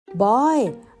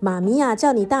Boy， 妈咪啊，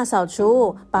叫你大扫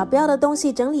除，把不要的东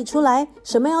西整理出来，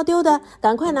什么要丢的，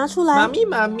赶快拿出来。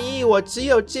妈咪，我只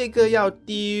有这个要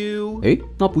丢。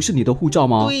那不是你的护照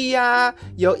吗？对呀，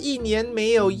有1年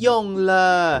没有用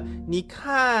了，你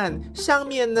看上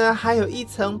面呢还有一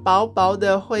层薄薄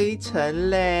的灰尘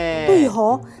嘞。对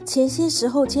哦，前些时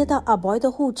候接到阿 boy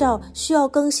的护照需要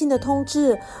更新的通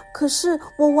知，可是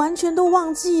我完全都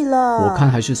忘记了。我看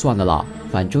还是算了啦，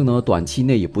反正呢短期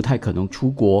内也不太可能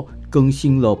出国，更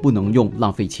新了不能用，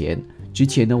浪费钱。之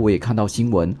前呢我也看到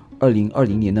新闻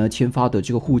，2020年呢签发的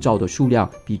这个护照的数量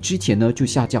比之前呢就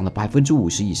下降了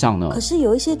50%以上呢。可是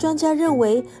有一些专家认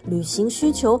为旅行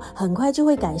需求很快就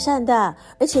会改善的，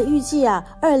而且预计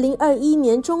2021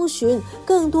年中旬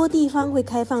更多地方会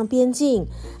开放边境，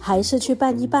还是去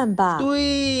办一办吧。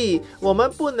对，我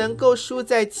们不能够输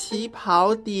在起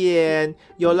跑点，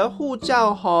有了护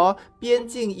照后，边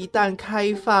境一旦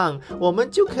开放，我们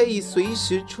就可以随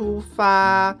时出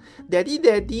发。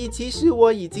Daddy， 其实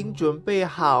我已经准备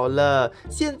好了，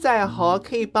现在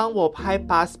可以帮我拍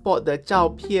passport 的照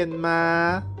片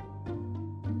吗？